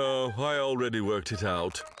 naturally. No, I already worked it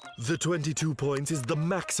out. The 22 points is the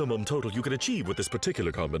maximum total you can achieve with this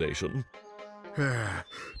particular combination.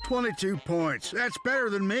 22 points. That's better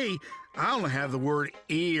than me. I only have the word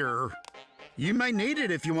ear. You may need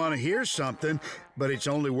it if you want to hear something, but it's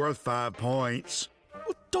only worth 5 points.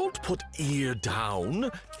 Don't put ear down.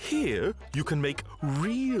 Here, you can make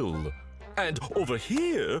real. And over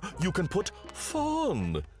here, you can put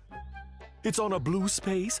fawn. It's on a blue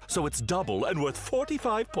space, so it's double and worth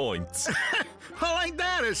 45 points. Well, ain't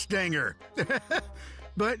that a stinger?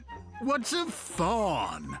 But what's a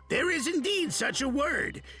fawn? There is indeed such a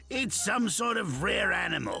word. It's some sort of rare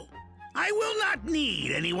animal. I will not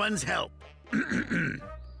need anyone's help.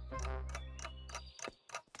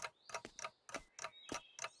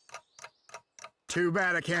 Too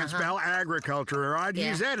bad I can't spell agriculture, or I'd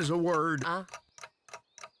use that as a word.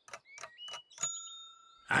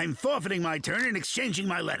 I'm forfeiting my turn and exchanging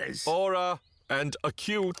my letters. Aura and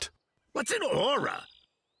acute. What's an aura?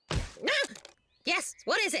 Yes,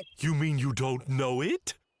 what is it? You mean you don't know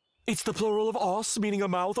it? It's the plural of os, meaning a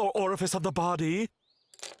mouth or orifice of the body.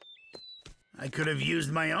 I could have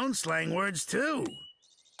used my own slang words, too.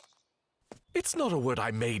 It's not a word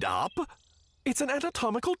I made up. It's an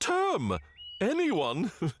anatomical term.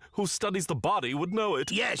 Anyone who studies the body would know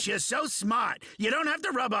it. Yes, you're so smart. You don't have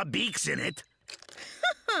to rub our beaks in it.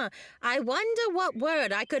 I wonder what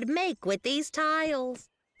word I could make with these tiles.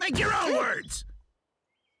 Make your own words.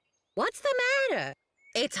 What's the matter?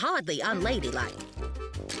 It's hardly unladylike.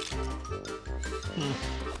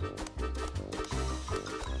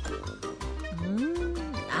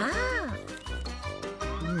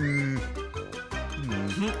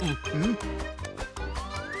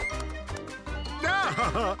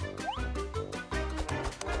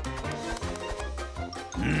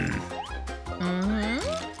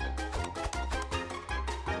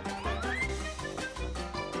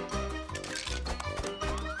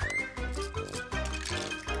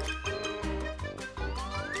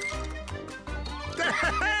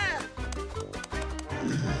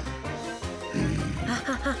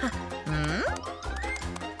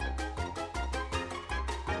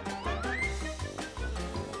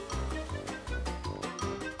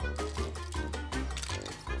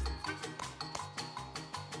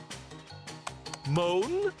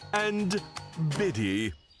 Moan and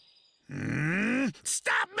biddy.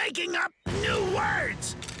 Stop making up new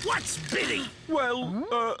words. What's biddy?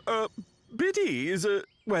 Well, biddy is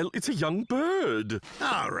it's a young bird.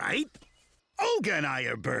 All right. Olga and I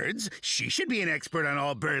are birds. She should be an expert on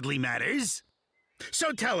all birdly matters.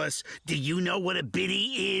 So tell us, do you know what a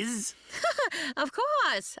biddy is? Of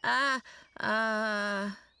course.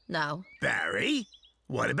 No. Barry,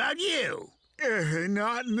 what about you?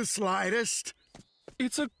 Not in the slightest.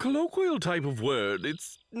 It's a colloquial type of word.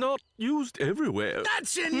 It's not used everywhere.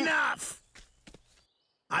 That's enough!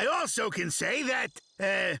 I also can say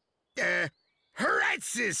that,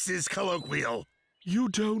 Heretsis is colloquial. You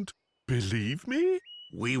don't believe me?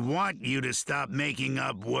 We want you to stop making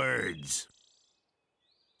up words.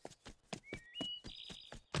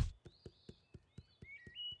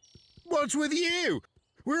 What's with you?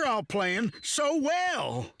 We're all playing so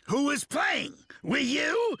well. Who was playing? Were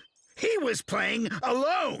you? He was playing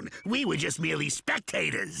alone. We were just merely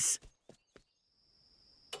spectators.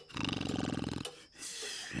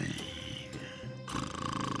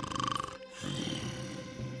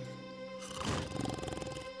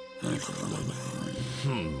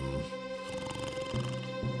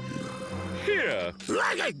 Here.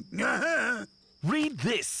 Uh-huh. Read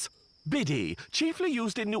this. Biddy, chiefly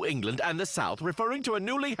used in New England and the South, referring to a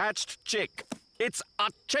newly hatched chick. It's a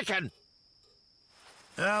chicken.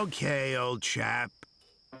 Okay, old chap.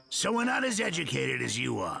 So we're not as educated as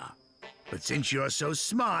you are. But since you're so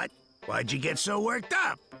smart, why'd you get so worked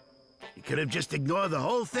up? You could have just ignored the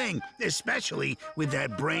whole thing, especially with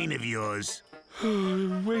that brain of yours.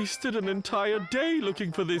 I wasted an entire day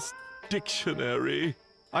looking for this dictionary.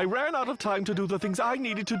 I ran out of time to do the things I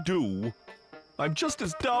needed to do. I'm just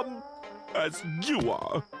as dumb as you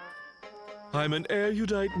are. I'm an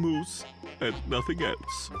erudite moose and nothing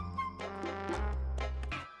else.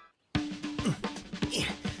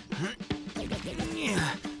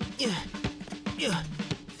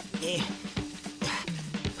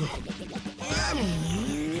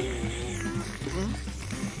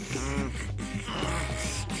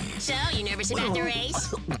 So, you nervous about the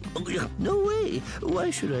race? No way.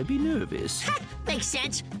 Why should I be nervous? Makes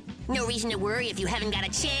sense. No reason to worry if you haven't got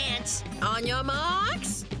a chance. On your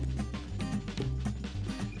marks.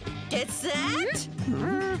 Get set.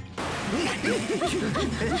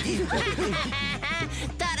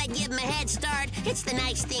 Thought I'd give him a head start. It's the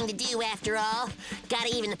nice thing to do, after all.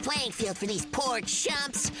 Gotta even the playing field for these poor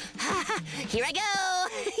chumps. Here I go.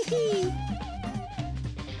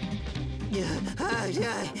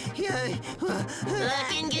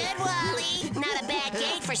 Looking good, Wally. Not a bad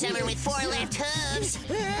gait for someone with 4 left hooves.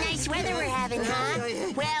 Nice weather we're having,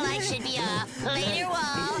 huh? Well, I should be off. Later,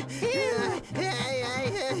 Wall.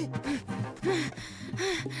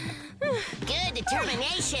 Good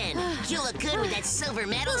determination. You'll look good with that silver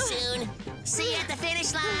medal soon. See you at the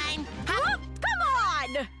finish line. Come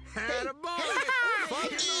on!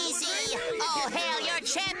 Easy. Oh, hail your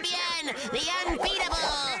champion, the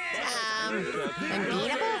unbeatable.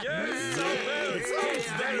 Unbeatable?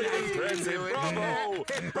 very impressive. Bravo!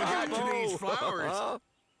 Look out to these flowers.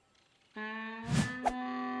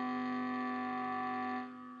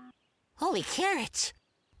 Holy carrots!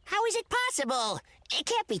 How is it possible? It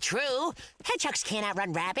can't be true. Hedgehogs can't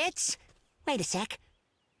outrun rabbits. Wait a sec.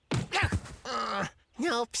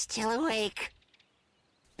 Nope, still awake.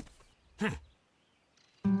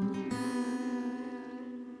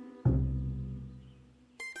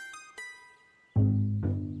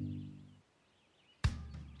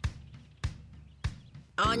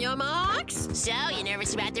 On your marks? So, you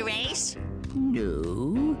nervous about the race?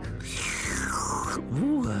 No.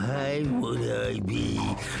 Why would I be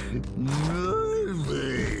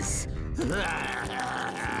nervous?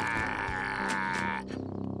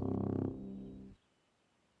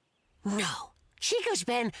 No. Chico's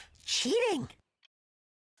been cheating.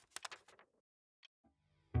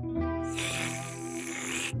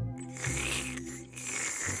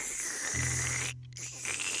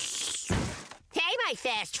 Hey, my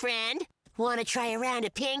fast friend. Want to try a round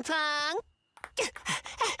of ping pong?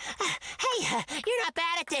 Hey, you're not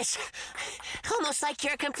bad at this. Almost like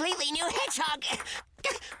you're a completely new hedgehog.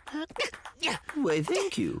 Why,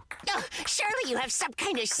 thank you. Surely you have some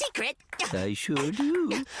kind of secret. I sure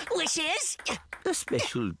do. Which is? A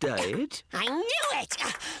special diet. I knew it!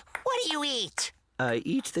 What do you eat? I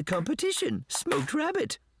eat the competition. Smoked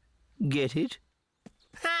rabbit. Get it?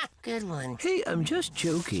 Ha! Good one. Hey, I'm just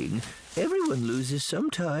joking. Everyone loses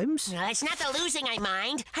sometimes. No, it's not the losing I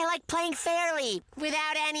mind. I like playing fairly,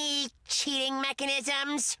 without any cheating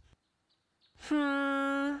mechanisms.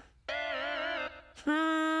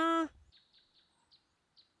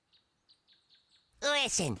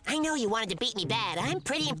 Listen, I know you wanted to beat me bad. I'm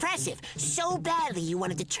pretty impressive. So badly you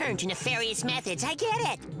wanted to turn to nefarious methods. I get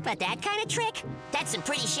it. But that kind of trick? That's some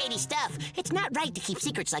pretty shady stuff. It's not right to keep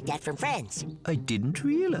secrets like that from friends. I didn't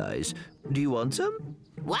realize. Do you want some?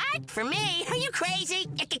 What? For me? Are you crazy?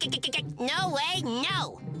 No way,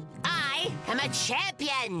 no. I am a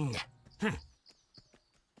champion.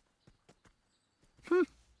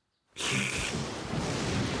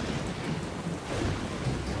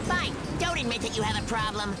 Fine, don't admit that you have a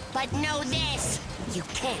problem, but know this. You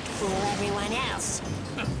can't fool everyone else.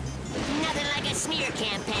 Nothing like a smear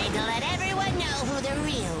campaign to let everyone know who the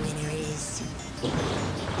real winner is.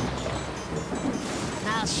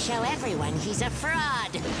 I'll show everyone he's a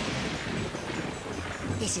fraud.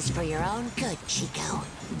 This is for your own good, Chico.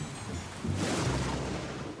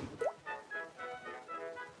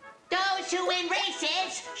 Those who win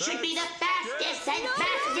races should be the fastest and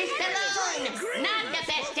fastest alone, not the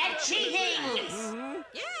best at cheating.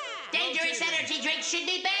 Dangerous energy drinks should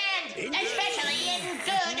be banned, especially in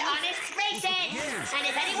good, honest races. And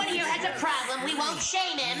if anyone here has a problem, we won't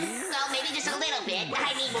shame him. Well, maybe just a little bit.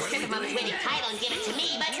 I mean, we'll strip him of his winning title and give it to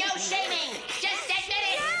me, but no shaming. Just admit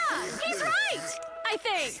it. Yeah, he's right, I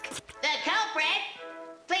think. The culprit,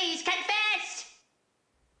 please confess.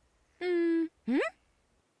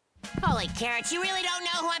 Holy carrots, you really don't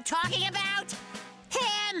know who I'm talking about?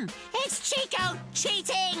 Him! It's Chico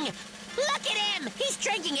cheating! Look at him! He's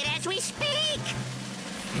drinking it as we speak!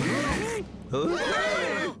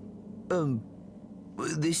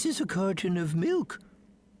 This is a carton of milk.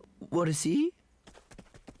 Want to see?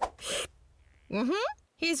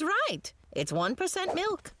 He's right. It's 1%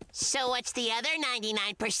 milk. So what's the other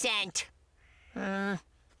 99%?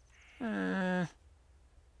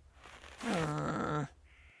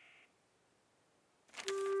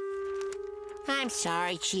 I'm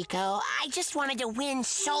sorry, Chico. I just wanted to win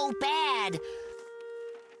so bad.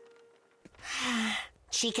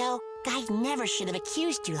 Chico, I never should have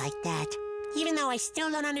accused you like that. Even though I still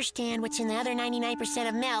don't understand what's in the other 99%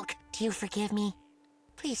 of milk, do you forgive me?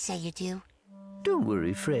 Please say you do. Don't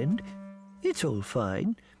worry, friend. It's all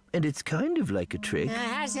fine, and it's kind of like a trick.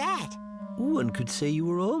 How's that? One could say you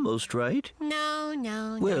were almost right.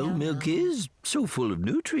 No, Well, milk is so full of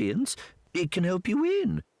nutrients, it can help you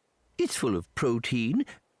win. It's full of protein,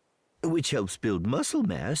 which helps build muscle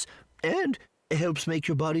mass, and helps make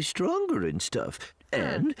your body stronger and stuff.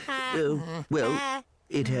 And, well,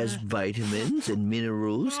 it has vitamins and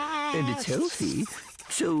minerals, and it's healthy.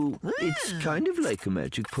 So it's kind of like a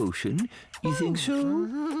magic potion. You think so?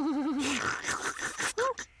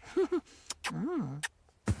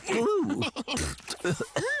 Ooh.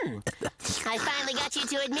 I finally got you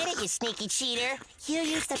to admit it, you sneaky cheater. You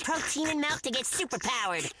used the protein in milk to get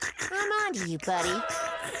superpowered. I'm on to you, buddy.